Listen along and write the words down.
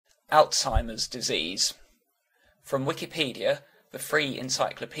Alzheimer's disease. From Wikipedia, the free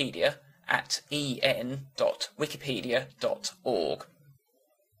encyclopedia, at en.wikipedia.org.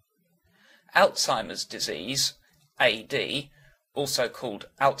 Alzheimer's disease, AD, also called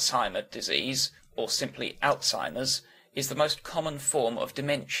Alzheimer disease or simply Alzheimer's, is the most common form of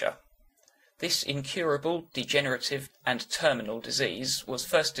dementia. This incurable, degenerative and terminal disease was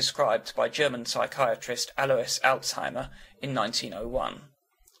first described by German psychiatrist Alois Alzheimer in 1901.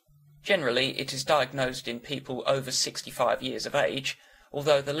 Generally, it is diagnosed in people over 65 years of age,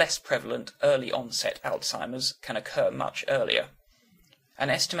 although the less prevalent early-onset Alzheimer's can occur much earlier. An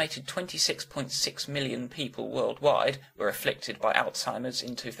estimated 26.6 million people worldwide were afflicted by Alzheimer's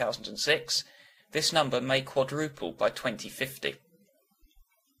in 2006. This number may quadruple by 2050.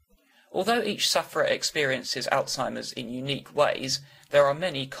 Although each sufferer experiences Alzheimer's in unique ways, there are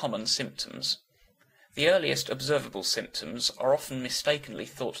many common symptoms. The earliest observable symptoms are often mistakenly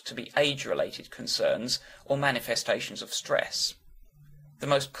thought to be age-related concerns or manifestations of stress. The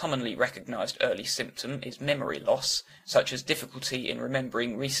most commonly recognized early symptom is memory loss, such as difficulty in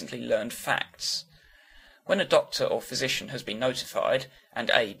remembering recently learned facts. When a doctor or physician has been notified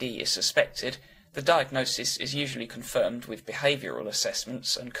and AD is suspected, the diagnosis is usually confirmed with behavioral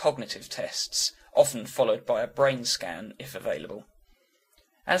assessments and cognitive tests, often followed by a brain scan if available.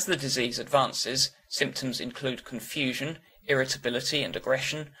 As the disease advances, symptoms include confusion, irritability and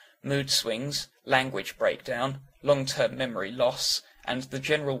aggression, mood swings, language breakdown, long-term memory loss, and the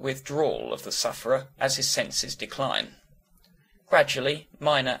general withdrawal of the sufferer as his senses decline. Gradually,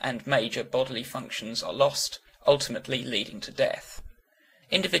 minor and major bodily functions are lost, ultimately leading to death.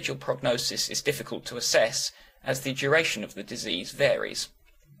 Individual prognosis is difficult to assess as the duration of the disease varies.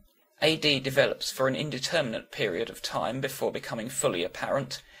 AD develops for an indeterminate period of time before becoming fully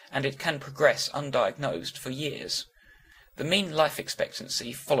apparent, and it can progress undiagnosed for years. The mean life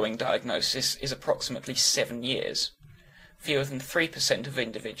expectancy following diagnosis is approximately 7 years. Fewer than 3% of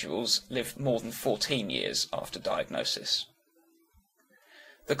individuals live more than 14 years after diagnosis.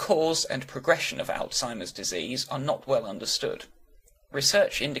 The cause and progression of Alzheimer's disease are not well understood.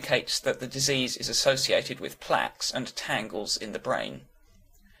 Research indicates that the disease is associated with plaques and tangles in the brain.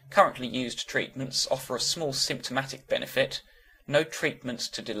 Currently used treatments offer a small symptomatic benefit. No treatments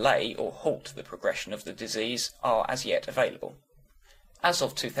to delay or halt the progression of the disease are as yet available. As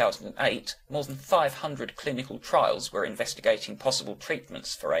of 2008, more than 500 clinical trials were investigating possible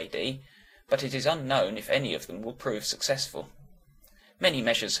treatments for AD, but it is unknown if any of them will prove successful. Many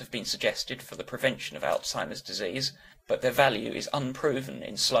measures have been suggested for the prevention of Alzheimer's disease, but their value is unproven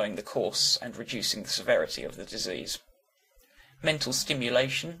in slowing the course and reducing the severity of the disease. Mental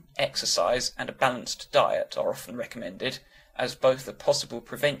stimulation, exercise, and a balanced diet are often recommended as both a possible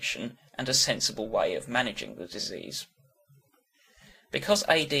prevention and a sensible way of managing the disease. Because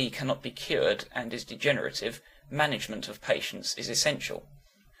AD cannot be cured and is degenerative, management of patients is essential.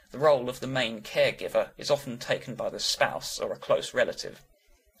 The role of the main caregiver is often taken by the spouse or a close relative.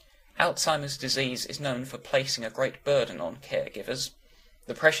 Alzheimer's disease is known for placing a great burden on caregivers.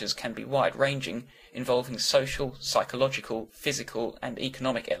 The pressures can be wide-ranging, involving social, psychological, physical and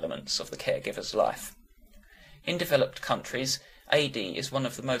economic elements of the caregiver's life. In developed countries, AD is one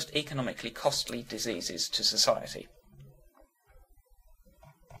of the most economically costly diseases to society.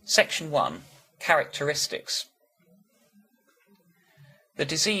 Section 1. Characteristics. The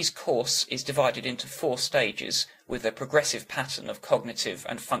disease course is divided into 4 stages with a progressive pattern of cognitive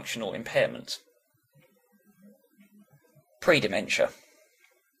and functional impairment. Pre-dementia.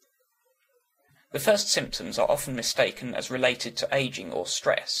 The first symptoms are often mistaken as related to aging or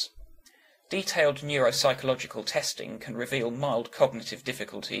stress. Detailed neuropsychological testing can reveal mild cognitive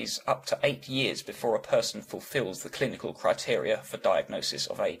difficulties up to 8 years before a person fulfills the clinical criteria for diagnosis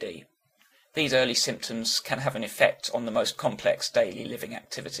of AD. These early symptoms can have an effect on the most complex daily living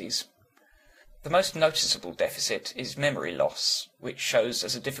activities. The most noticeable deficit is memory loss, which shows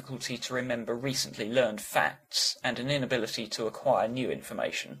as a difficulty to remember recently learned facts and an inability to acquire new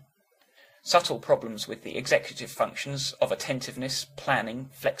information. Subtle problems with the executive functions of attentiveness, planning,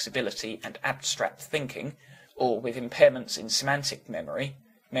 flexibility and abstract thinking, or with impairments in semantic memory,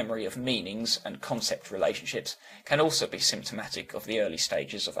 memory of meanings and concept relationships, can also be symptomatic of the early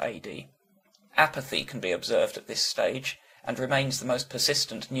stages of AD. Apathy can be observed at this stage and remains the most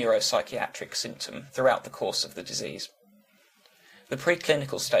persistent neuropsychiatric symptom throughout the course of the disease. The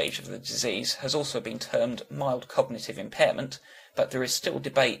preclinical stage of the disease has also been termed mild cognitive impairment, but there is still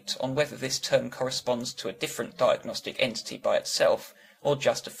debate on whether this term corresponds to a different diagnostic entity by itself or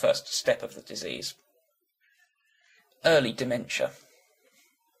just a first step of the disease. Early dementia.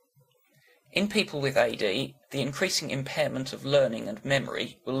 In people with AD, the increasing impairment of learning and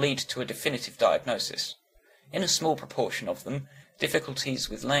memory will lead to a definitive diagnosis. In a small proportion of them, difficulties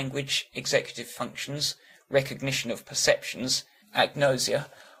with language, executive functions, recognition of perceptions, agnosia,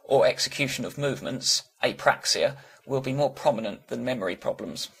 or execution of movements, apraxia, will be more prominent than memory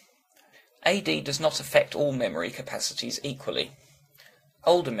problems. AD does not affect all memory capacities equally.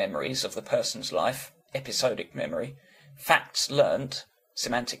 Older memories of the person's life, episodic memory, facts learnt,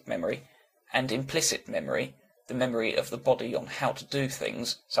 semantic memory, and implicit memory, the memory of the body on how to do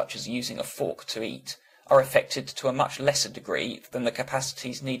things, such as using a fork to eat, are affected to a much lesser degree than the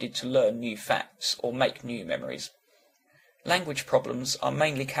capacities needed to learn new facts or make new memories. Language problems are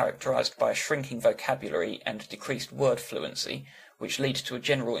mainly characterized by a shrinking vocabulary and decreased word fluency, which lead to a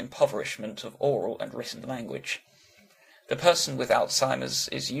general impoverishment of oral and written language. The person with Alzheimer's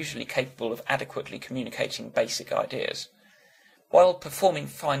is usually capable of adequately communicating basic ideas. While performing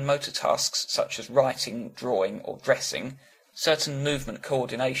fine motor tasks such as writing, drawing, or dressing, certain movement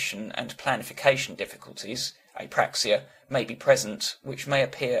coordination and planification difficulties, apraxia, may be present, which may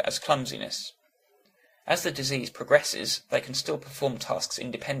appear as clumsiness. As the disease progresses, they can still perform tasks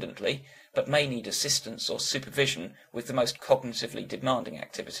independently, but may need assistance or supervision with the most cognitively demanding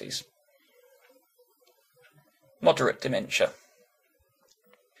activities. Moderate dementia.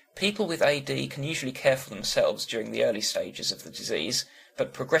 People with AD can usually care for themselves during the early stages of the disease,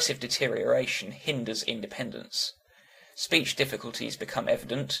 but progressive deterioration hinders independence. Speech difficulties become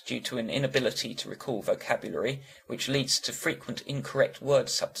evident due to an inability to recall vocabulary, which leads to frequent incorrect word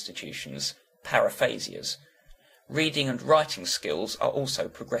substitutions, paraphasias. Reading and writing skills are also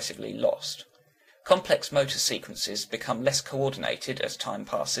progressively lost. Complex motor sequences become less coordinated as time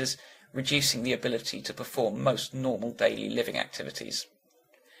passes, reducing the ability to perform most normal daily living activities.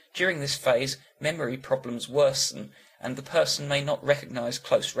 During this phase, memory problems worsen and the person may not recognize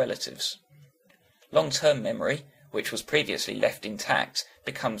close relatives. Long-term memory, which was previously left intact,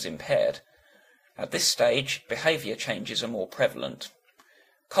 becomes impaired. At this stage, behavior changes are more prevalent.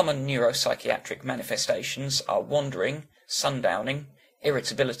 Common neuropsychiatric manifestations are wandering, sundowning,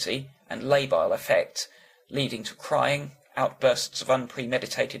 irritability, and labile affect, leading to crying, outbursts of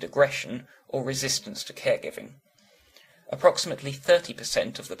unpremeditated aggression, or resistance to caregiving. Approximately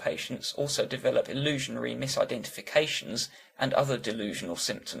 30% of the patients also develop illusionary misidentifications and other delusional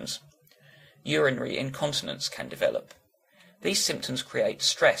symptoms. Urinary incontinence can develop. These symptoms create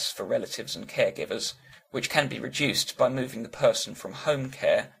stress for relatives and caregivers, which can be reduced by moving the person from home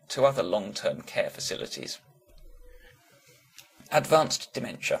care to other long-term care facilities. Advanced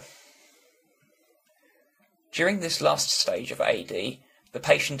dementia. During this last stage of AD, the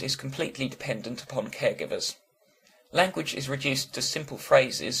patient is completely dependent upon caregivers. Language is reduced to simple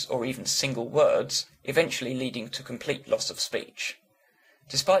phrases or even single words, eventually leading to complete loss of speech.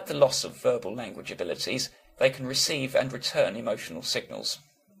 Despite the loss of verbal language abilities, they can receive and return emotional signals.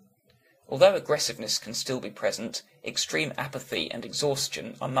 Although aggressiveness can still be present, extreme apathy and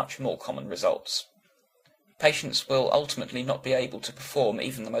exhaustion are much more common results. Patients will ultimately not be able to perform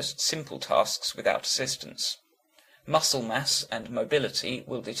even the most simple tasks without assistance. Muscle mass and mobility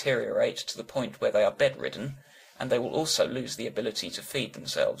will deteriorate to the point where they are bedridden, and they will also lose the ability to feed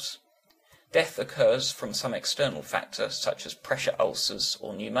themselves. Death occurs from some external factor such as pressure ulcers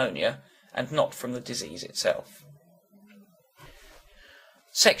or pneumonia, and not from the disease itself.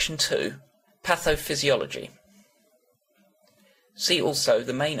 Section 2. Pathophysiology. See also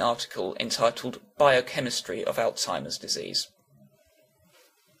the main article entitled Biochemistry of Alzheimer's Disease.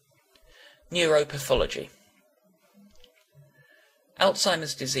 Neuropathology.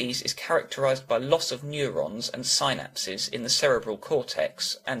 Alzheimer's disease is characterized by loss of neurons and synapses in the cerebral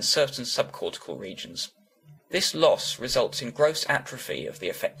cortex and certain subcortical regions. This loss results in gross atrophy of the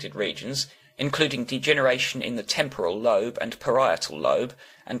affected regions, including degeneration in the temporal lobe and parietal lobe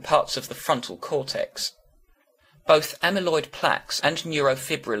and parts of the frontal cortex. Both amyloid plaques and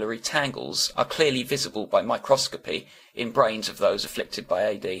neurofibrillary tangles are clearly visible by microscopy in brains of those afflicted by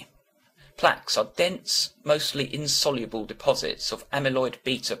AD. Plaques are dense, mostly insoluble deposits of amyloid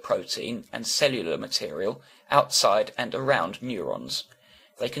beta protein and cellular material outside and around neurons.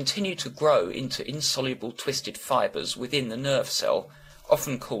 They continue to grow into insoluble twisted fibers within the nerve cell,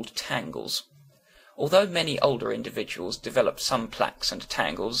 often called tangles. Although many older individuals develop some plaques and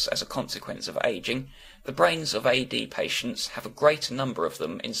tangles as a consequence of aging, the brains of AD patients have a greater number of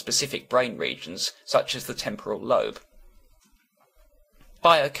them in specific brain regions, such as the temporal lobe.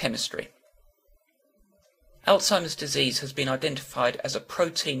 Biochemistry. Alzheimer's disease has been identified as a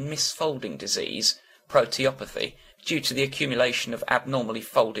protein misfolding disease, proteopathy, due to the accumulation of abnormally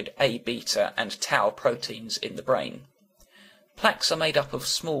folded A-beta and tau proteins in the brain. Plaques are made up of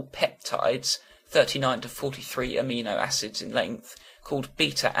small peptides, 39 to 43 amino acids in length, called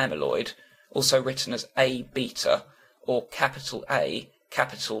beta amyloid, also written as A-beta, or capital A,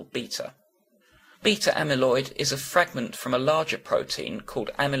 capital beta. Beta amyloid is a fragment from a larger protein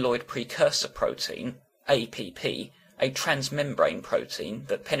called amyloid precursor protein, APP, a transmembrane protein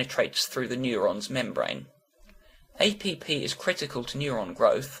that penetrates through the neuron's membrane. APP is critical to neuron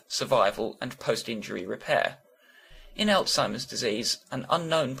growth, survival, and post-injury repair. In Alzheimer's disease, an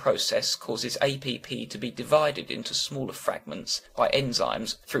unknown process causes APP to be divided into smaller fragments by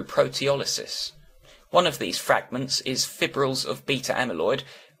enzymes through proteolysis. One of these fragments is fibrils of beta amyloid,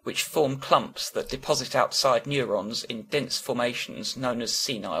 which form clumps that deposit outside neurons in dense formations known as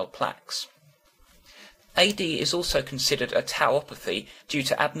senile plaques. AD is also considered a tauopathy due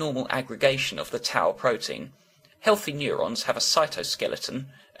to abnormal aggregation of the tau protein. Healthy neurons have a cytoskeleton,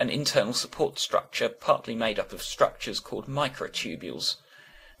 an internal support structure partly made up of structures called microtubules.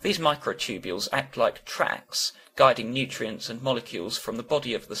 These microtubules act like tracks, guiding nutrients and molecules from the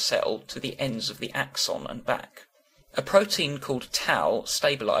body of the cell to the ends of the axon and back. A protein called tau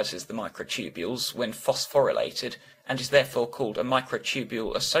stabilizes the microtubules when phosphorylated and is therefore called a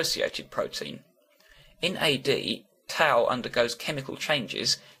microtubule-associated protein. In AD, tau undergoes chemical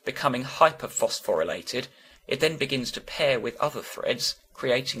changes, becoming hyperphosphorylated. It then begins to pair with other threads,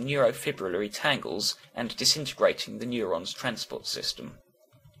 creating neurofibrillary tangles and disintegrating the neuron's transport system.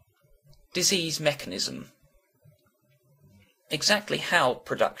 Disease mechanism. Exactly how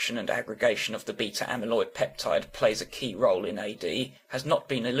production and aggregation of the beta amyloid peptide plays a key role in AD has not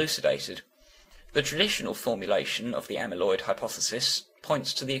been elucidated. The traditional formulation of the amyloid hypothesis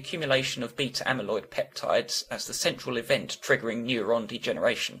points to the accumulation of beta amyloid peptides as the central event triggering neuron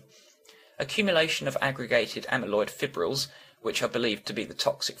degeneration. Accumulation of aggregated amyloid fibrils, which are believed to be the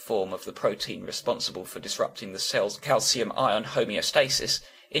toxic form of the protein responsible for disrupting the cell's calcium-ion homeostasis,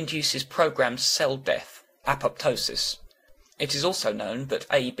 induces programmed cell death, apoptosis. It is also known that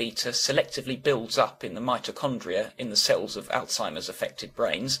A-beta selectively builds up in the mitochondria in the cells of Alzheimer's affected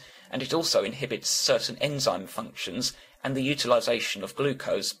brains, and it also inhibits certain enzyme functions and the utilization of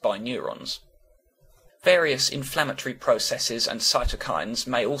glucose by neurons. Various inflammatory processes and cytokines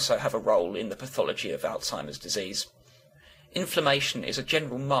may also have a role in the pathology of Alzheimer's disease. Inflammation is a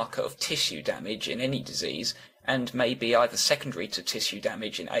general marker of tissue damage in any disease and may be either secondary to tissue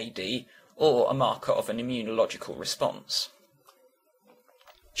damage in AD or a marker of an immunological response.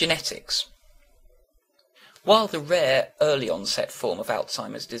 Genetics. While the rare early-onset form of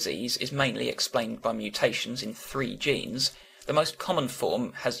Alzheimer's disease is mainly explained by mutations in 3 genes, the most common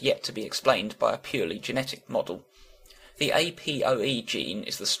form has yet to be explained by a purely genetic model. The APOE gene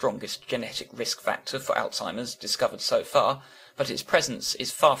is the strongest genetic risk factor for Alzheimer's discovered so far, but its presence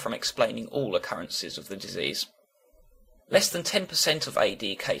is far from explaining all occurrences of the disease. Less than 10% of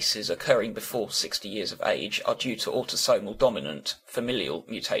AD cases occurring before 60 years of age are due to autosomal dominant, familial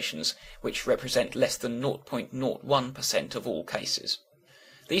mutations, which represent less than 0.01% of all cases.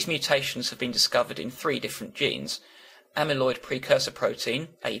 These mutations have been discovered in 3 different genes: amyloid precursor protein,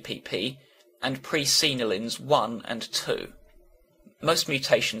 APP, and presenilins 1 and 2. Most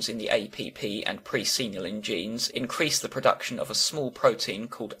mutations in the APP and presenilin genes increase the production of a small protein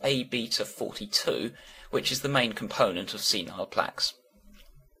called A-beta 42, which is the main component of senile plaques.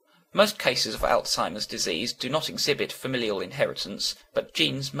 Most cases of Alzheimer's disease do not exhibit familial inheritance, but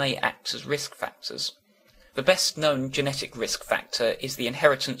genes may act as risk factors. The best known genetic risk factor is the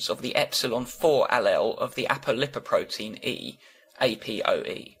inheritance of the epsilon 4 allele of the apolipoprotein E,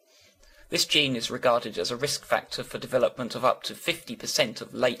 APOE. This gene is regarded as a risk factor for development of up to 50%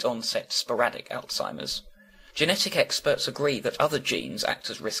 of late-onset sporadic Alzheimer's. Genetic experts agree that other genes act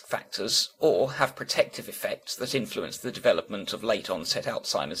as risk factors or have protective effects that influence the development of late-onset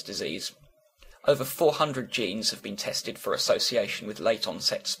Alzheimer's disease. Over 400 genes have been tested for association with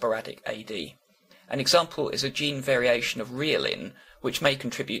late-onset sporadic AD. An example is a gene variation of reelin, which may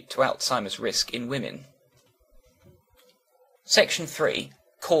contribute to Alzheimer's risk in women. Section 3.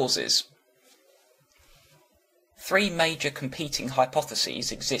 Causes. 3 major competing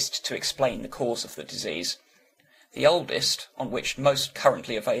hypotheses exist to explain the cause of the disease. The oldest, on which most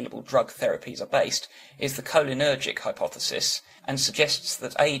currently available drug therapies are based, is the cholinergic hypothesis, and suggests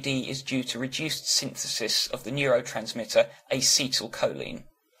that AD is due to reduced synthesis of the neurotransmitter acetylcholine.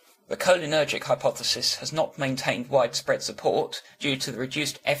 The cholinergic hypothesis has not maintained widespread support due to the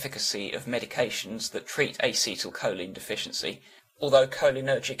reduced efficacy of medications that treat acetylcholine deficiency, although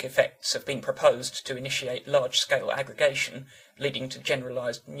cholinergic effects have been proposed to initiate large-scale aggregation, leading to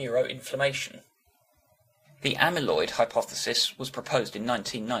generalized neuroinflammation. The amyloid hypothesis was proposed in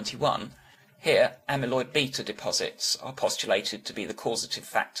 1991. Here, amyloid beta deposits are postulated to be the causative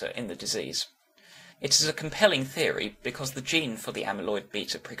factor in the disease. It is a compelling theory because the gene for the amyloid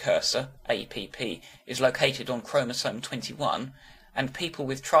beta precursor, APP, is located on chromosome 21, and people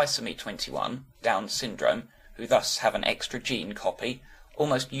with trisomy 21, Down syndrome, who thus have an extra gene copy,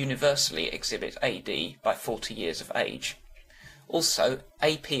 almost universally exhibit AD by 40 years of age. Also,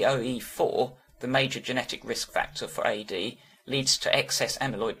 APOE4, the major genetic risk factor for AD, leads to excess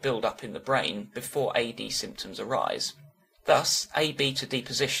amyloid build-up in the brain before AD symptoms arise. Thus, A-beta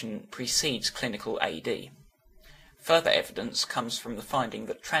deposition precedes clinical AD. Further evidence comes from the finding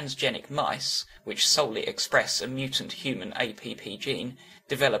that transgenic mice, which solely express a mutant human APP gene,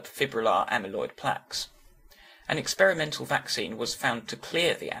 develop fibrillar amyloid plaques. An experimental vaccine was found to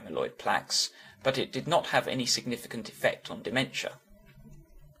clear the amyloid plaques, but it did not have any significant effect on dementia.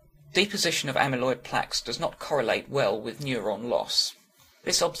 Deposition of amyloid plaques does not correlate well with neuron loss.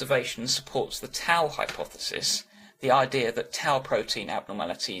 This observation supports the tau hypothesis, the idea that tau protein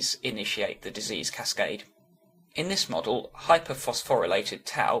abnormalities initiate the disease cascade. In this model, hyperphosphorylated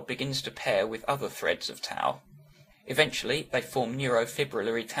tau begins to pair with other threads of tau. Eventually, they form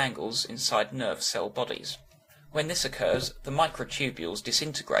neurofibrillary tangles inside nerve cell bodies. When this occurs, the microtubules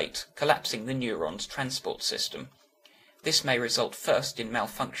disintegrate, collapsing the neuron's transport system. This may result first in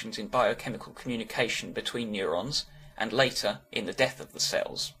malfunctions in biochemical communication between neurons, and later in the death of the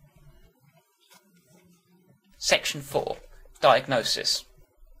cells. Section 4. Diagnosis.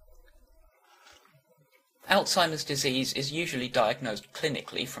 Alzheimer's disease is usually diagnosed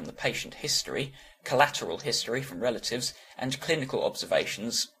clinically from the patient history, collateral history from relatives, and clinical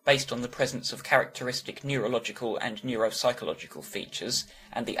observations based on the presence of characteristic neurological and neuropsychological features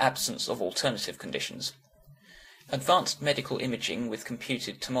and the absence of alternative conditions. Advanced medical imaging with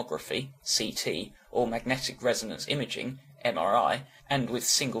computed tomography, CT, or magnetic resonance imaging, MRI, and with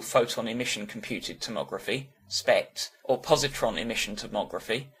single photon emission computed tomography, SPECT, or positron emission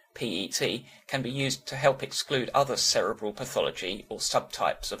tomography, PET, can be used to help exclude other cerebral pathology or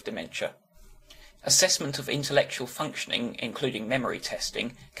subtypes of dementia. Assessment of intellectual functioning, including memory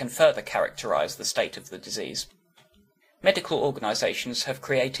testing, can further characterize the state of the disease. Medical organizations have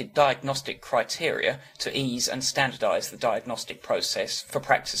created diagnostic criteria to ease and standardize the diagnostic process for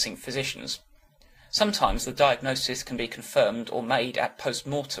practicing physicians. Sometimes the diagnosis can be confirmed or made at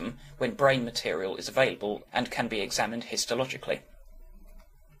post-mortem when brain material is available and can be examined histologically.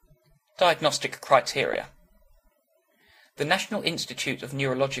 Diagnostic criteria. The National Institute of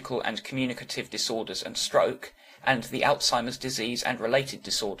Neurological and Communicative Disorders and Stroke and the Alzheimer's Disease and Related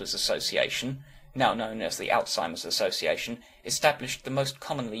Disorders Association, now known as the Alzheimer's Association, established the most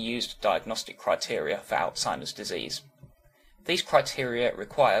commonly used diagnostic criteria for Alzheimer's disease. These criteria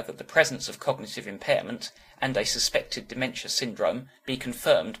require that the presence of cognitive impairment and a suspected dementia syndrome be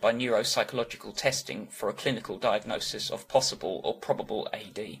confirmed by neuropsychological testing for a clinical diagnosis of possible or probable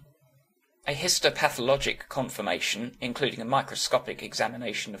AD. A histopathologic confirmation, including a microscopic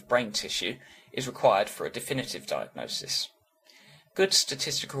examination of brain tissue, is required for a definitive diagnosis. Good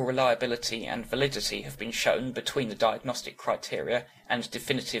statistical reliability and validity have been shown between the diagnostic criteria and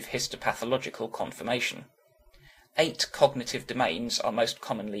definitive histopathological confirmation. 8 cognitive domains are most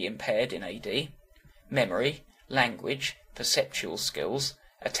commonly impaired in AD: memory, language, perceptual skills,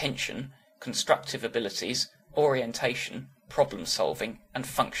 attention, constructive abilities, orientation, problem-solving, and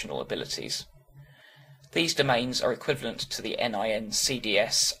functional abilities. These domains are equivalent to the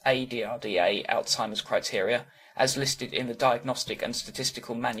NIN-CDS-ADRDA Alzheimer's criteria, as listed in the Diagnostic and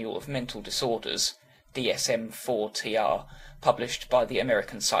Statistical Manual of Mental Disorders, DSM-4-TR, published by the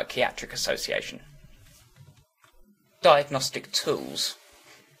American Psychiatric Association. Diagnostic tools.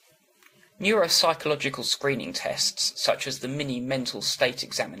 Neuropsychological screening tests, such as the Mini Mental State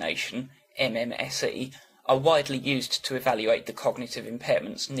Examination, MMSE, are widely used to evaluate the cognitive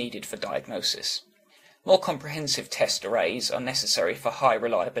impairments needed for diagnosis. More comprehensive test arrays are necessary for high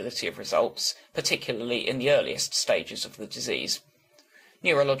reliability of results, particularly in the earliest stages of the disease.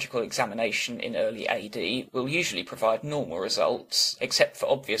 Neurological examination in early AD will usually provide normal results, except for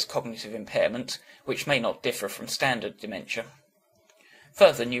obvious cognitive impairment, which may not differ from standard dementia.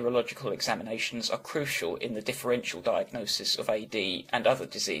 Further neurological examinations are crucial in the differential diagnosis of AD and other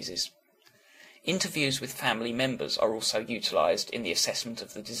diseases. Interviews with family members are also utilized in the assessment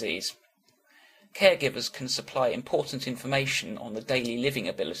of the disease. Caregivers can supply important information on the daily living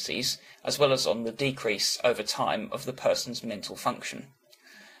abilities, as well as on the decrease over time of the person's mental function.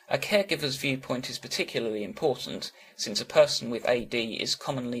 A caregiver's viewpoint is particularly important, since a person with AD is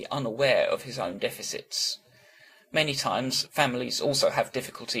commonly unaware of his own deficits. Many times, families also have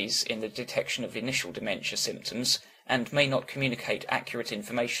difficulties in the detection of initial dementia symptoms, and may not communicate accurate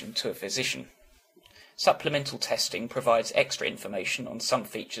information to a physician. Supplemental testing provides extra information on some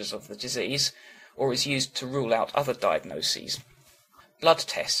features of the disease, or is used to rule out other diagnoses. Blood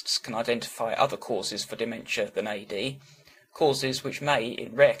tests can identify other causes for dementia than AD, causes which may,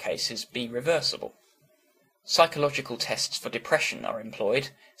 in rare cases, be reversible. Psychological tests for depression are employed,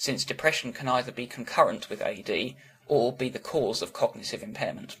 since depression can either be concurrent with AD or be the cause of cognitive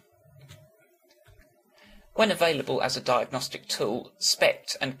impairment. When available as a diagnostic tool,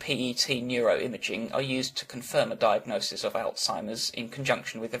 SPECT and PET neuroimaging are used to confirm a diagnosis of Alzheimer's in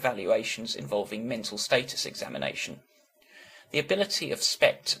conjunction with evaluations involving mental status examination. The ability of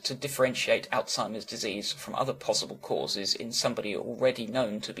SPECT to differentiate Alzheimer's disease from other possible causes in somebody already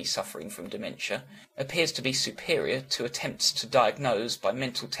known to be suffering from dementia appears to be superior to attempts to diagnose by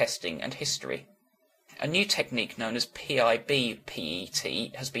mental testing and history. A new technique known as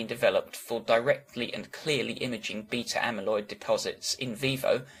PIB-PET has been developed for directly and clearly imaging beta-amyloid deposits in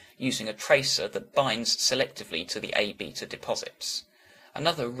vivo using a tracer that binds selectively to the A-beta deposits.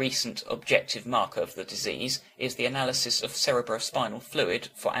 Another recent objective marker of the disease is the analysis of cerebrospinal fluid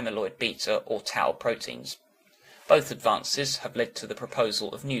for amyloid beta or tau proteins. Both advances have led to the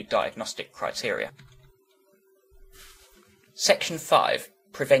proposal of new diagnostic criteria. Section 5.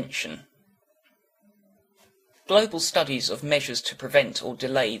 Prevention. Global studies of measures to prevent or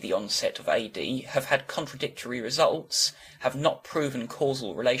delay the onset of AD have had contradictory results, have not proven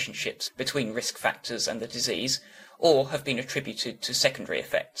causal relationships between risk factors and the disease, or have been attributed to secondary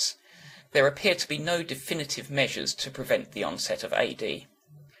effects. There appear to be no definitive measures to prevent the onset of AD.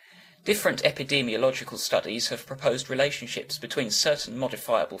 Different epidemiological studies have proposed relationships between certain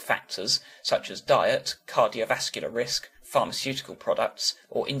modifiable factors, such as diet, cardiovascular risk, pharmaceutical products,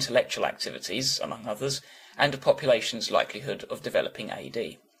 or intellectual activities, among others, and a population's likelihood of developing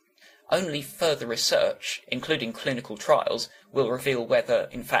AD. Only further research, including clinical trials, will reveal whether,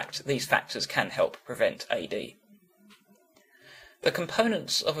 in fact, these factors can help prevent AD. The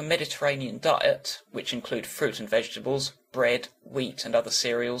components of a Mediterranean diet, which include fruit and vegetables, bread, wheat and other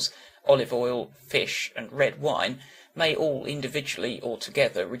cereals, olive oil, fish and red wine, may all individually or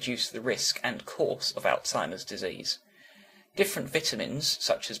together reduce the risk and course of Alzheimer's disease. Different vitamins,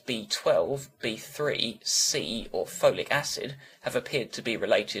 such as B12, B3, C or folic acid, have appeared to be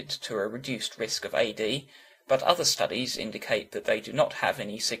related to a reduced risk of AD, but other studies indicate that they do not have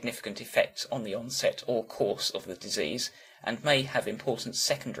any significant effect on the onset or course of the disease, and may have important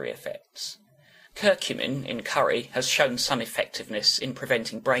secondary effects. Curcumin in curry has shown some effectiveness in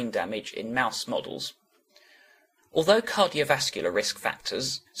preventing brain damage in mouse models. Although cardiovascular risk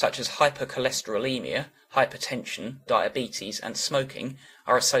factors, such as hypercholesterolemia, hypertension, diabetes and smoking,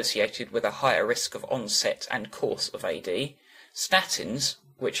 are associated with a higher risk of onset and course of AD, statins,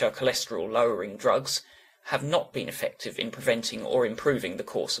 which are cholesterol-lowering drugs, have not been effective in preventing or improving the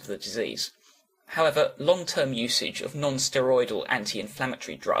course of the disease. However, long-term usage of non-steroidal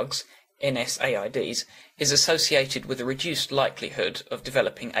anti-inflammatory drugs, NSAIDs, is associated with a reduced likelihood of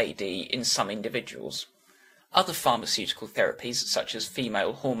developing AD in some individuals. Other pharmaceutical therapies, such as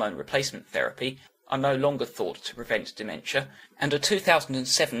female hormone replacement therapy, are no longer thought to prevent dementia, and a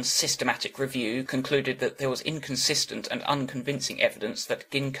 2007 systematic review concluded that there was inconsistent and unconvincing evidence that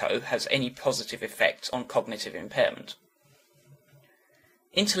ginkgo has any positive effect on cognitive impairment.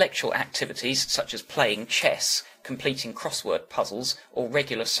 Intellectual activities such as playing chess, completing crossword puzzles, or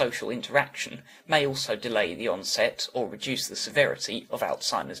regular social interaction may also delay the onset or reduce the severity of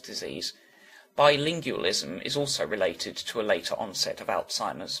Alzheimer's disease. Bilingualism is also related to a later onset of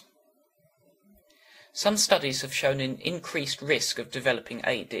Alzheimer's. Some studies have shown an increased risk of developing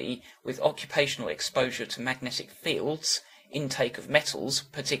AD with occupational exposure to magnetic fields, intake of metals,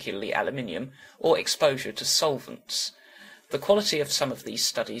 particularly aluminium, or exposure to solvents. The quality of some of these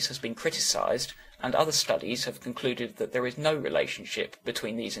studies has been criticised, and other studies have concluded that there is no relationship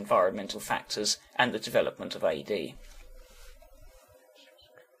between these environmental factors and the development of AD.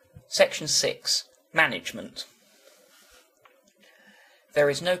 Section 6. Management. There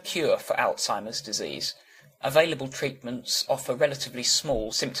is no cure for Alzheimer's disease. Available treatments offer relatively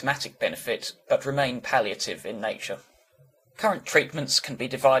small symptomatic benefit, but remain palliative in nature. Current treatments can be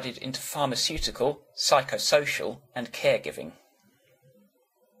divided into pharmaceutical, psychosocial, and caregiving.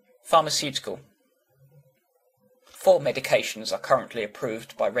 Pharmaceutical. 4 medications are currently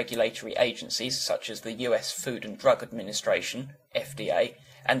approved by regulatory agencies such as the US Food and Drug Administration, FDA,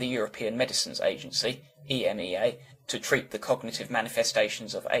 and the European Medicines Agency, EMEA, to treat the cognitive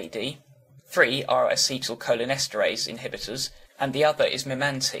manifestations of AD. 3 are acetylcholinesterase inhibitors, and the other is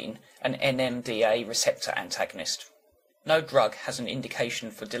memantine, an NMDA receptor antagonist. No drug has an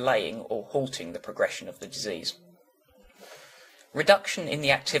indication for delaying or halting the progression of the disease. Reduction in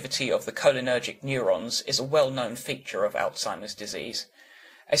the activity of the cholinergic neurons is a well-known feature of Alzheimer's disease.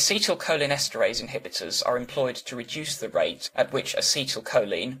 Acetylcholinesterase inhibitors are employed to reduce the rate at which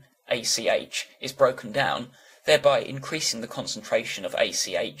acetylcholine, ACH, is broken down, thereby increasing the concentration of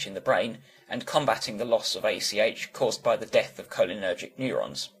ACH in the brain and combating the loss of ACH caused by the death of cholinergic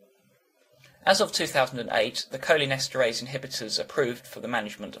neurons. As of 2008, the cholinesterase inhibitors approved for the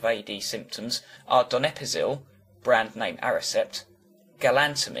management of AD symptoms are donepezil, brand name Aricept,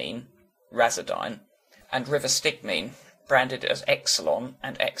 galantamine, Razodine, and rivastigmine, branded as Exelon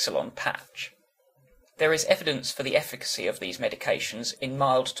and Exelon patch. There is evidence for the efficacy of these medications in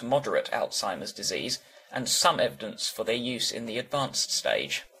mild to moderate Alzheimer's disease, and some evidence for their use in the advanced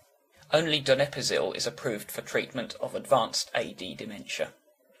stage. Only donepezil is approved for treatment of advanced AD dementia.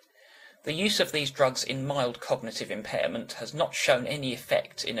 The use of these drugs in mild cognitive impairment has not shown any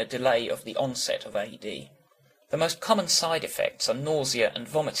effect in a delay of the onset of AD. The most common side effects are nausea and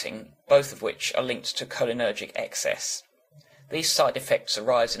vomiting, both of which are linked to cholinergic excess. These side effects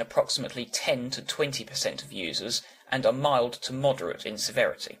arise in approximately 10 to 20% of users and are mild to moderate in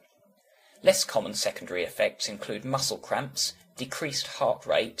severity. Less common secondary effects include muscle cramps, decreased heart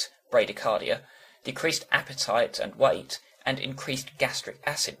rate, bradycardia, decreased appetite and weight, and increased gastric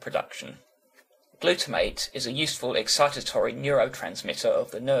acid production. Glutamate is a useful excitatory neurotransmitter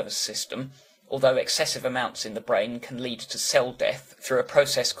of the nervous system, although excessive amounts in the brain can lead to cell death through a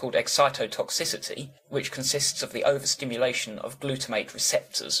process called excitotoxicity, which consists of the overstimulation of glutamate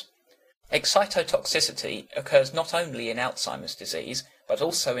receptors. Excitotoxicity occurs not only in Alzheimer's disease, but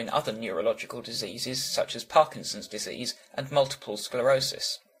also in other neurological diseases such as Parkinson's disease and multiple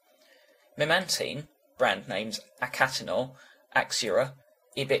sclerosis. Memantine, brand names Acatinol, Axura,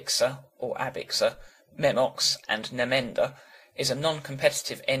 Ibixa or Abixa, Memox and Nemenda, is a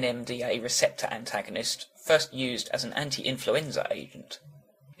non-competitive NMDA receptor antagonist first used as an anti-influenza agent.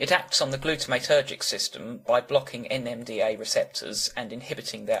 It acts on the glutamatergic system by blocking NMDA receptors and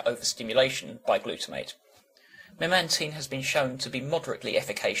inhibiting their overstimulation by glutamate. Memantine has been shown to be moderately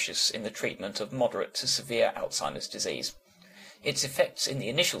efficacious in the treatment of moderate to severe Alzheimer's disease. Its effects in the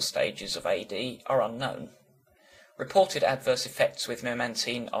initial stages of AD are unknown. Reported adverse effects with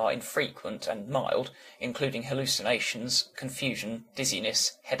memantine are infrequent and mild, including hallucinations, confusion,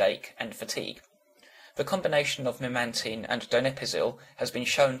 dizziness, headache, and fatigue. The combination of memantine and donepezil has been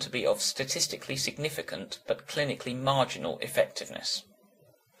shown to be of statistically significant but clinically marginal effectiveness.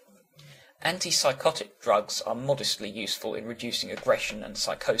 Antipsychotic drugs are modestly useful in reducing aggression and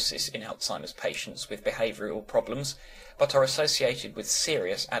psychosis in Alzheimer's patients with behavioural problems, but are associated with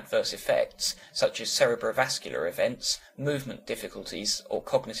serious adverse effects such as cerebrovascular events, movement difficulties, or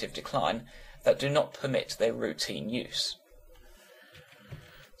cognitive decline that do not permit their routine use.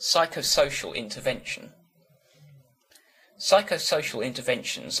 Psychosocial intervention. Psychosocial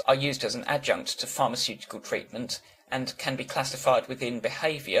interventions are used as an adjunct to pharmaceutical treatment and can be classified within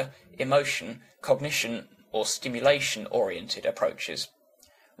behaviour, emotion, cognition, or stimulation-oriented approaches.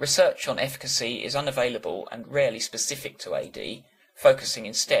 Research on efficacy is unavailable and rarely specific to AD, focusing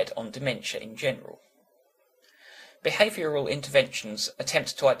instead on dementia in general. Behavioural interventions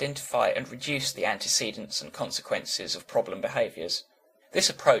attempt to identify and reduce the antecedents and consequences of problem behaviours. This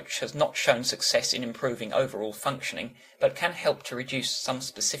approach has not shown success in improving overall functioning, but can help to reduce some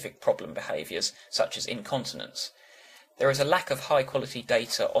specific problem behaviours, such as incontinence. There is a lack of high-quality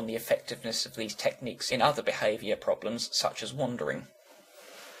data on the effectiveness of these techniques in other behaviour problems, such as wandering.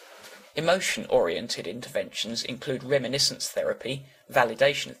 Emotion-oriented interventions include reminiscence therapy,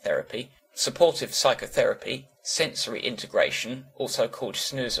 validation therapy, supportive psychotherapy, sensory integration, also called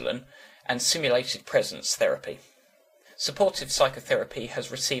Snoozelen, and simulated presence therapy. Supportive psychotherapy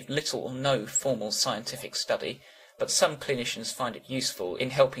has received little or no formal scientific study, but some clinicians find it useful in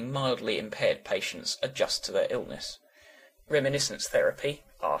helping mildly impaired patients adjust to their illness. Reminiscence therapy,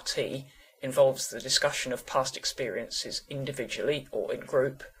 RT, involves the discussion of past experiences individually or in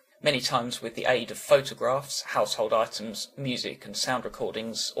group, many times with the aid of photographs, household items, music and sound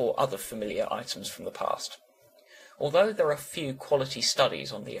recordings, or other familiar items from the past. Although there are few quality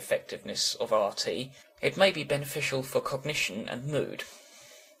studies on the effectiveness of RT, it may be beneficial for cognition and mood.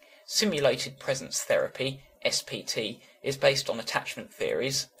 Simulated presence therapy, SPT, is based on attachment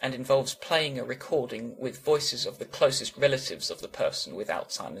theories and involves playing a recording with voices of the closest relatives of the person with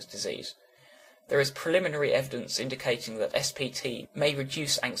Alzheimer's disease. There is preliminary evidence indicating that SPT may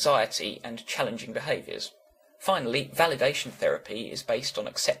reduce anxiety and challenging behaviours. Finally, validation therapy is based on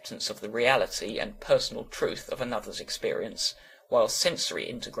acceptance of the reality and personal truth of another's experience, while sensory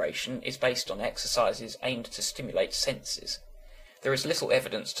integration is based on exercises aimed to stimulate senses. There is little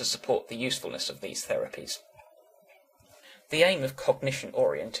evidence to support the usefulness of these therapies. The aim of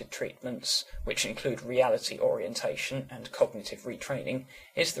cognition-oriented treatments, which include reality orientation and cognitive retraining,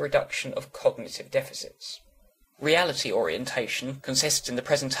 is the reduction of cognitive deficits. Reality orientation consists in the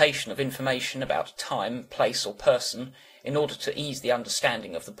presentation of information about time, place or person in order to ease the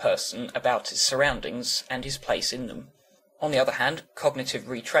understanding of the person about his surroundings and his place in them. On the other hand, cognitive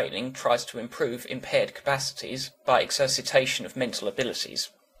retraining tries to improve impaired capacities by exercitation of mental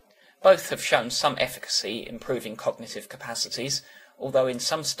abilities. Both have shown some efficacy in improving cognitive capacities, although in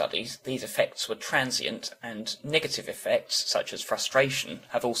some studies these effects were transient and negative effects, such as frustration,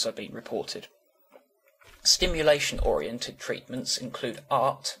 have also been reported. Stimulation-oriented treatments include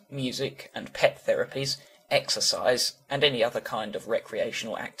art, music and pet therapies, exercise, and any other kind of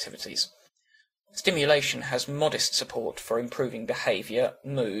recreational activities. Stimulation has modest support for improving behaviour,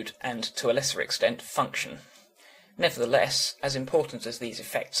 mood, and, to a lesser extent, function. Nevertheless, as important as these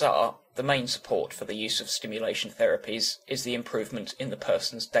effects are, the main support for the use of stimulation therapies is the improvement in the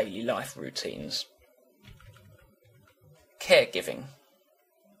person's daily life routines. Caregiving.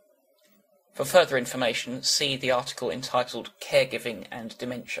 For further information, see the article entitled Caregiving and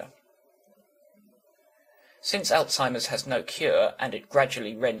Dementia. Since Alzheimer's has no cure and it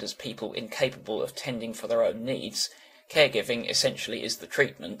gradually renders people incapable of tending for their own needs, caregiving essentially is the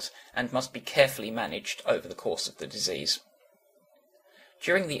treatment and must be carefully managed over the course of the disease.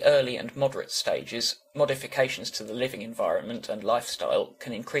 During the early and moderate stages, modifications to the living environment and lifestyle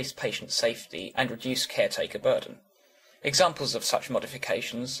can increase patient safety and reduce caretaker burden. Examples of such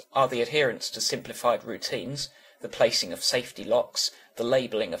modifications are the adherence to simplified routines, the placing of safety locks, the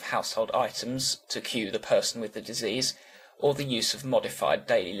labelling of household items to cue the person with the disease, or the use of modified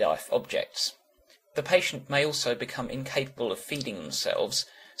daily life objects. The patient may also become incapable of feeding themselves,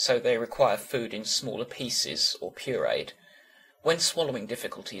 so they require food in smaller pieces or pureed. When swallowing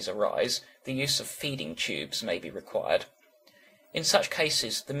difficulties arise, the use of feeding tubes may be required. In such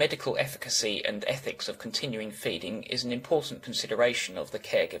cases, the medical efficacy and ethics of continuing feeding is an important consideration of the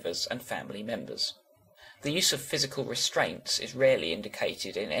caregivers and family members. The use of physical restraints is rarely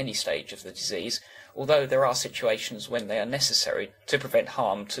indicated in any stage of the disease, although there are situations when they are necessary to prevent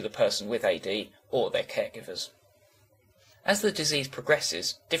harm to the person with AD or their caregivers. As the disease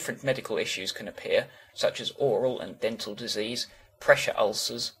progresses, different medical issues can appear, such as oral and dental disease, pressure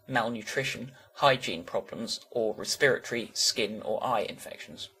ulcers, malnutrition, hygiene problems, or respiratory, skin or eye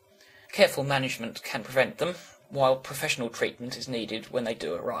infections. Careful management can prevent them, while professional treatment is needed when they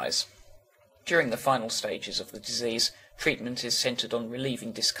do arise. During the final stages of the disease, treatment is centred on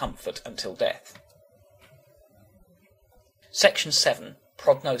relieving discomfort until death. Section 7.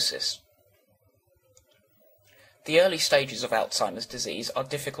 Prognosis. The early stages of Alzheimer's disease are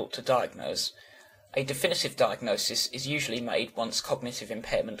difficult to diagnose. A definitive diagnosis is usually made once cognitive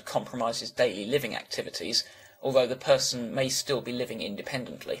impairment compromises daily living activities, although the person may still be living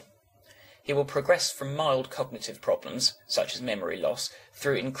independently. He will progress from mild cognitive problems, such as memory loss,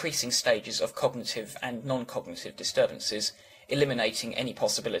 through increasing stages of cognitive and non-cognitive disturbances, eliminating any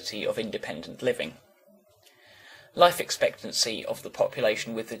possibility of independent living. Life expectancy of the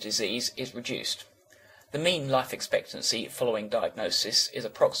population with the disease is reduced. The mean life expectancy following diagnosis is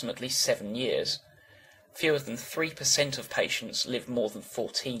approximately 7 years. Fewer than 3% of patients live more than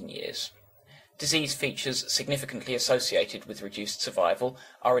 14 years. Disease features significantly associated with reduced survival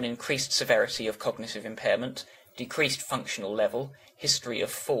are an increased severity of cognitive impairment, decreased functional level, history of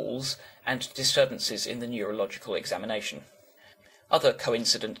falls, and disturbances in the neurological examination. Other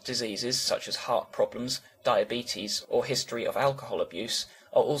coincident diseases such as heart problems, diabetes, or history of alcohol abuse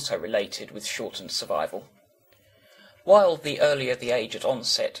are also related with shortened survival. While the earlier the age at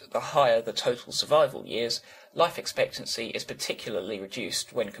onset, the higher the total survival years, life expectancy is particularly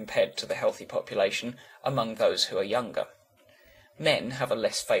reduced when compared to the healthy population among those who are younger. Men have a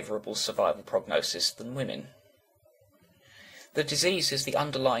less favourable survival prognosis than women. The disease is the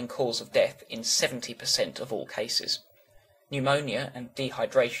underlying cause of death in 70% of all cases. Pneumonia and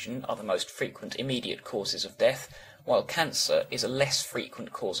dehydration are the most frequent immediate causes of death, while cancer is a less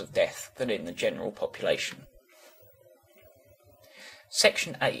frequent cause of death than in the general population.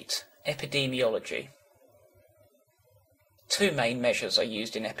 Section 8. Epidemiology. Two main measures are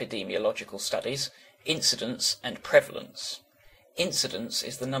used in epidemiological studies: incidence and prevalence. Incidence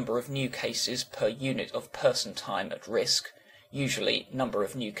is the number of new cases per unit of person time at risk, usually number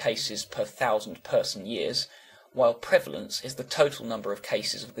of new cases per 1,000 person years, while prevalence is the total number of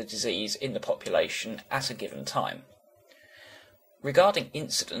cases of the disease in the population at a given time. Regarding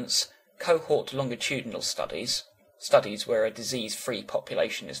incidence, cohort longitudinal studies where a disease-free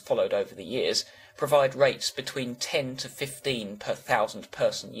population is followed over the years, provide rates between 10 to 15 per 1,000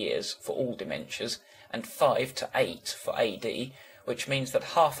 person years for all dementias and 5 to 8 for AD, which means that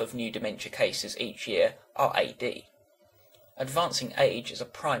half of new dementia cases each year are AD. Advancing age is a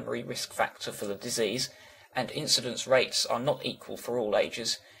primary risk factor for the disease, and incidence rates are not equal for all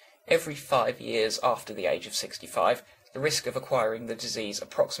ages. Every 5 years after the age of 65, the risk of acquiring the disease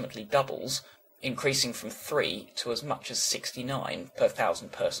approximately doubles, increasing from 3 to as much as 69 per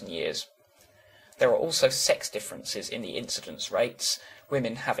 1,000 person years. There are also sex differences in the incidence rates,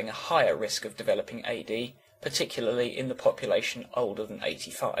 women having a higher risk of developing AD, particularly in the population older than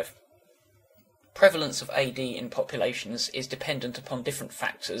 85. Prevalence of AD in populations is dependent upon different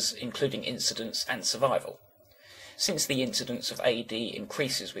factors, including incidence and survival. Since the incidence of AD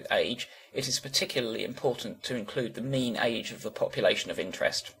increases with age, it is particularly important to include the mean age of the population of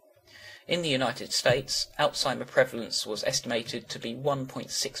interest. In the United States, Alzheimer prevalence was estimated to be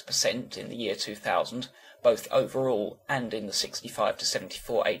 1.6% in the year 2000, both overall and in the 65 to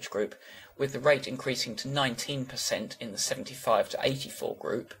 74 age group, with the rate increasing to 19% in the 75 to 84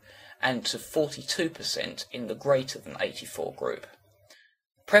 group and to 42% in the greater than 84 group.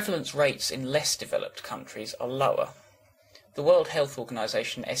 Prevalence rates in less developed countries are lower. The World Health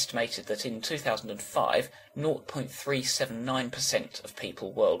Organization estimated that in 2005, 0.379% of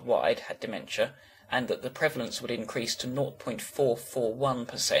people worldwide had dementia, and that the prevalence would increase to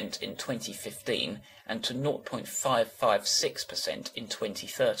 0.441% in 2015 and to 0.556% in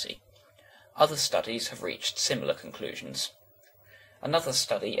 2030. Other studies have reached similar conclusions. Another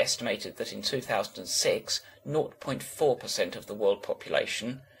study estimated that in 2006, 0.4% of the world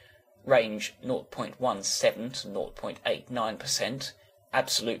population, range 0.17 to 0.89%,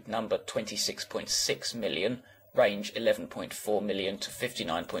 absolute number 26.6 million, range 11.4 million to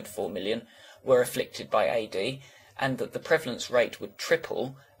 59.4 million, were afflicted by AD, and that the prevalence rate would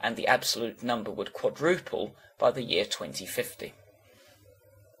triple and the absolute number would quadruple by the year 2050.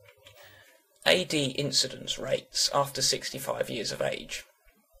 AD incidence rates after 65 years of age.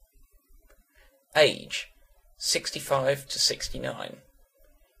 Age, 65 to 69.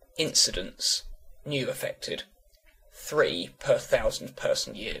 Incidence, new affected, 3 per 1,000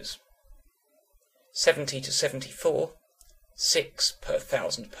 person years. 70 to 74, 6 per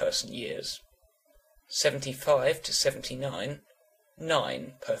 1,000 person years. 75 to 79,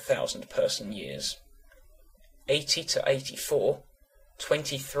 9 per 1,000 person years. 80 to 84,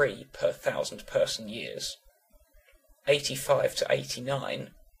 23 per 1,000 person years. 85 to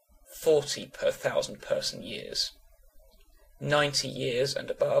 89, 40 per 1,000 person years. 90 years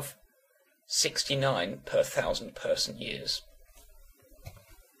and above, 69 per 1,000 person years.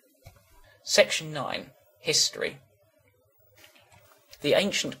 Section 9. History. The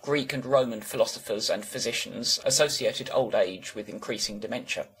ancient Greek and Roman philosophers and physicians associated old age with increasing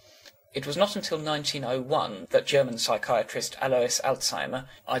dementia. It was not until 1901 that German psychiatrist Alois Alzheimer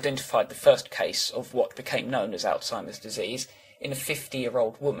identified the first case of what became known as Alzheimer's disease in a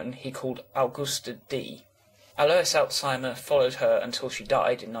 50-year-old woman he called Augusta D. Alois Alzheimer followed her until she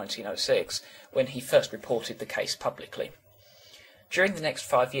died in 1906, when he first reported the case publicly. During the next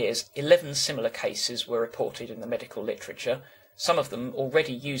 5 years, 11 similar cases were reported in the medical literature, some of them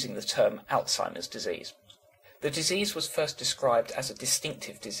already using the term Alzheimer's disease. The disease was first described as a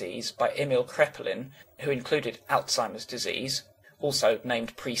distinctive disease by Emil Kraepelin, who included Alzheimer's disease, also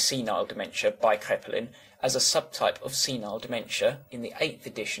named pre-senile dementia by Kraepelin, as a subtype of senile dementia in the 8th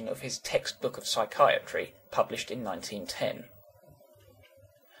edition of his Textbook of Psychiatry, published in 1910.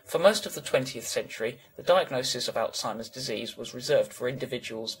 For most of the 20th century, the diagnosis of Alzheimer's disease was reserved for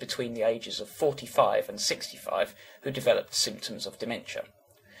individuals between the ages of 45 and 65 who developed symptoms of dementia.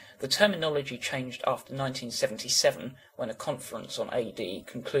 The terminology changed after 1977, when a conference on AD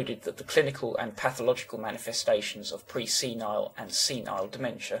concluded that the clinical and pathological manifestations of pre-senile and senile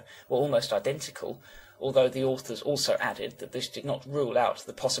dementia were almost identical, although the authors also added that this did not rule out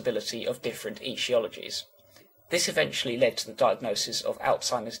the possibility of different etiologies. This eventually led to the diagnosis of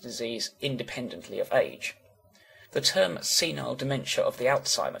Alzheimer's disease independently of age. The term senile dementia of the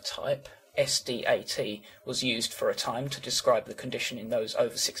Alzheimer type, SDAT, was used for a time to describe the condition in those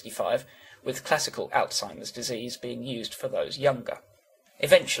over 65, with classical Alzheimer's disease being used for those younger.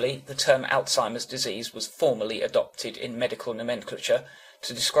 Eventually, the term Alzheimer's disease was formally adopted in medical nomenclature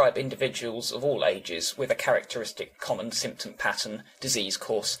to describe individuals of all ages with a characteristic common symptom pattern, disease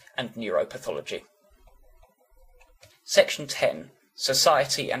course, and neuropathology. Section 10.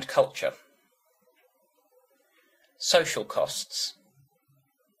 Society and Culture. Social costs.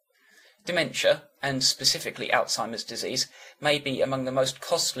 Dementia, and specifically Alzheimer's disease, may be among the most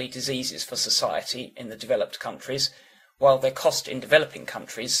costly diseases for society in the developed countries, while their cost in developing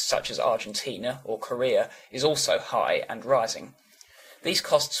countries such as Argentina or Korea is also high and rising. These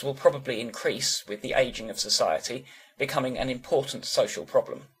costs will probably increase with the ageing of society, becoming an important social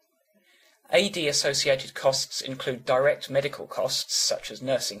problem. AD-associated costs include direct medical costs such as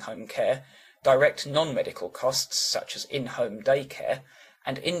nursing home care, direct non-medical costs such as in-home daycare,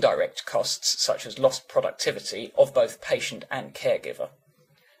 and indirect costs such as lost productivity of both patient and caregiver.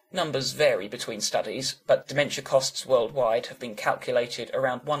 Numbers vary between studies, but dementia costs worldwide have been calculated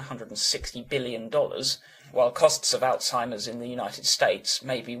around $160 billion, while costs of Alzheimer's in the United States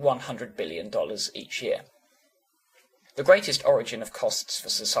may be $100 billion each year. The greatest origin of costs for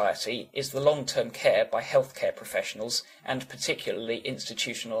society is the long-term care by healthcare professionals, and particularly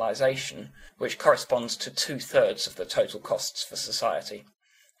institutionalization, which corresponds to 2/3 of the total costs for society.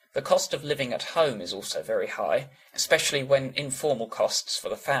 The cost of living at home is also very high, especially when informal costs for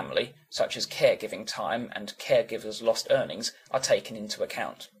the family, such as caregiving time and caregivers' lost earnings, are taken into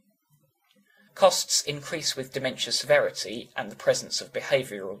account. Costs increase with dementia severity and the presence of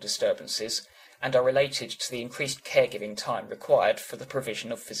behavioural disturbances, and are related to the increased caregiving time required for the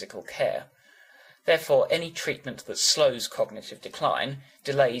provision of physical care. Therefore, any treatment that slows cognitive decline,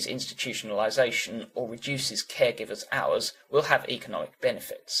 delays institutionalization, or reduces caregivers' hours will have economic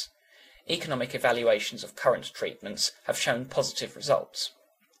benefits. Economic evaluations of current treatments have shown positive results.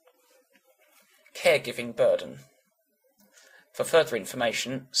 Caregiving burden. For further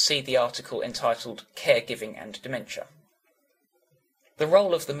information, see the article entitled Caregiving and Dementia. The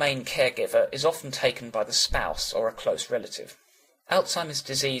role of the main caregiver is often taken by the spouse or a close relative. Alzheimer's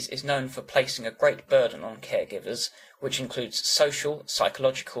disease is known for placing a great burden on caregivers, which includes social,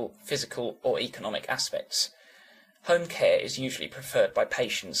 psychological, physical, or economic aspects. Home care is usually preferred by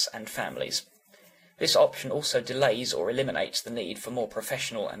patients and families. This option also delays or eliminates the need for more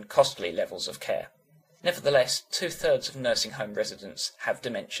professional and costly levels of care. Nevertheless, 2/3 of nursing home residents have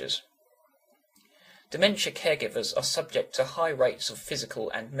dementias. Dementia caregivers are subject to high rates of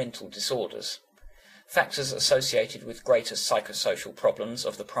physical and mental disorders. Factors associated with greater psychosocial problems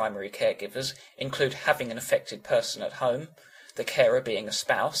of the primary caregivers include having an affected person at home, the carer being a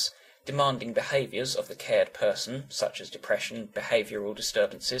spouse, demanding behaviours of the cared person, such as depression, behavioural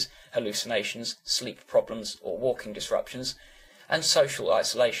disturbances, hallucinations, sleep problems, or walking disruptions, and social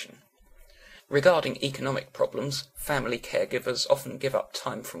isolation. Regarding economic problems, family caregivers often give up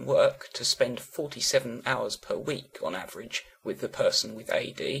time from work to spend 47 hours per week on average with the person with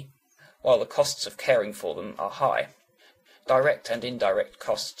AD, while the costs of caring for them are high. Direct and indirect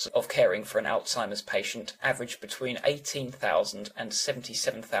costs of caring for an Alzheimer's patient average between $18,000 and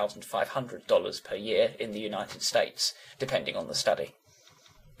 $77,500 per year in the United States, depending on the study.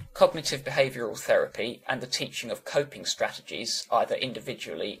 Cognitive behavioural therapy and the teaching of coping strategies, either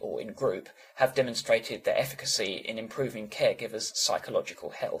individually or in group, have demonstrated their efficacy in improving caregivers' psychological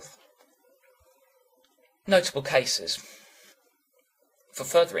health. Notable cases. For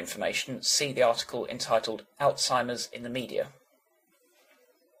further information, see the article entitled Alzheimer's in the Media.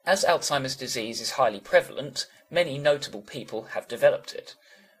 As Alzheimer's disease is highly prevalent, many notable people have developed it.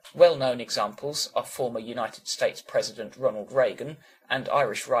 Well-known examples are former United States President Ronald Reagan and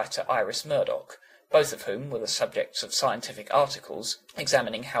Irish writer Iris Murdoch, both of whom were the subjects of scientific articles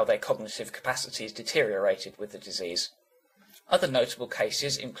examining how their cognitive capacities deteriorated with the disease. Other notable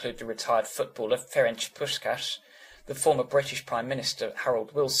cases include the retired footballer Ferenc Puskás, the former British Prime Minister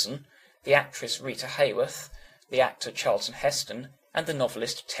Harold Wilson, the actress Rita Hayworth, the actor Charlton Heston, and the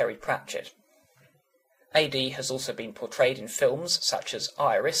novelist Terry Pratchett. AD has also been portrayed in films such as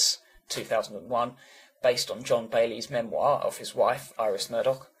Iris, 2001, based on John Bailey's memoir of his wife, Iris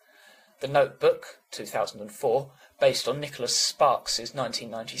Murdoch, The Notebook, 2004, based on Nicholas Sparks's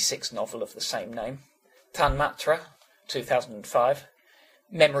 1996 novel of the same name, Tanmatra, 2005,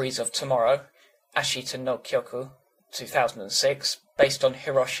 Memories of Tomorrow, Ashita no Kyoku, 2006, based on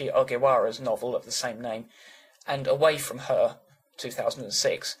Hiroshi Ogewara's novel of the same name, and Away from Her,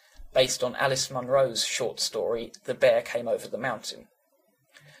 2006, based on Alice Munro's short story The Bear Came Over the Mountain.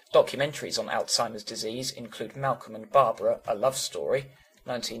 Documentaries on Alzheimer's disease include Malcolm and Barbara, A Love Story,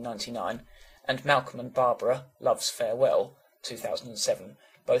 1999, and Malcolm and Barbara, Love's Farewell, 2007,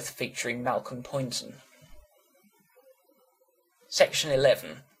 both featuring Malcolm Poynton. Section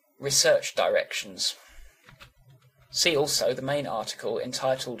 11. Research Directions. See also the main article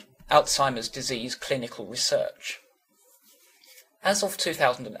entitled Alzheimer's Disease Clinical Research. As of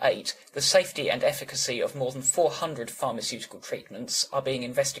 2008, the safety and efficacy of more than 400 pharmaceutical treatments are being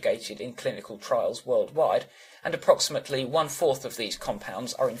investigated in clinical trials worldwide, and approximately 1/4 of these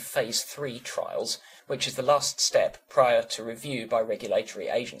compounds are in Phase 3 trials, which is the last step prior to review by regulatory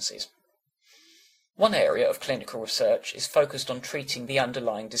agencies. One area of clinical research is focused on treating the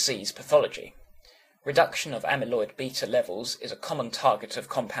underlying disease pathology. Reduction of amyloid beta levels is a common target of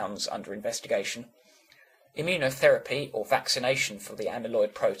compounds under investigation. Immunotherapy or vaccination for the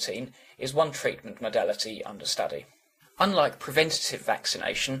amyloid protein is one treatment modality under study. Unlike preventative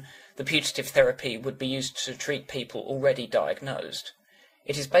vaccination, the putative therapy would be used to treat people already diagnosed.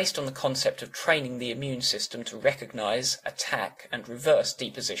 It is based on the concept of training the immune system to recognize, attack, and reverse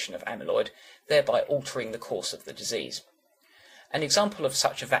deposition of amyloid, thereby altering the course of the disease. An example of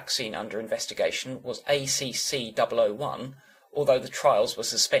such a vaccine under investigation was ACC-001, although the trials were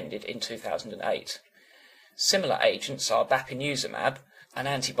suspended in 2008. Similar agents are bapineuzumab, an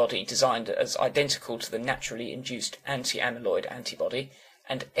antibody designed as identical to the naturally induced anti-amyloid antibody,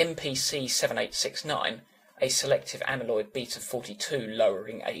 and MPC-7869, a selective amyloid beta-42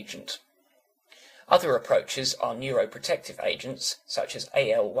 lowering agent. Other approaches are neuroprotective agents, such as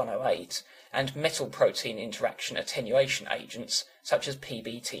AL108, and metal protein interaction attenuation agents, such as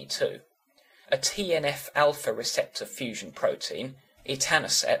PBT2. A TNF-alpha receptor fusion protein,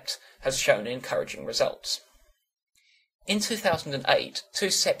 etanercept, has shown encouraging results. In 2008,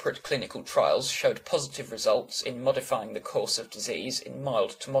 two separate clinical trials showed positive results in modifying the course of disease in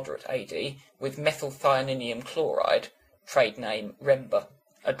mild to moderate AD with methylthioninium chloride, trade name Remba,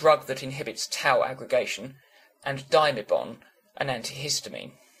 a drug that inhibits tau aggregation, and dimebon, an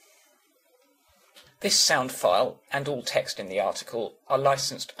antihistamine. This sound file and all text in the article are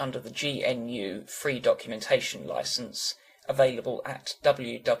licensed under the GNU Free Documentation License, available at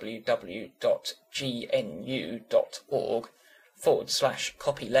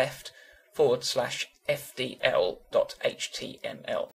www.gnu.org/copyleft/FDL.html.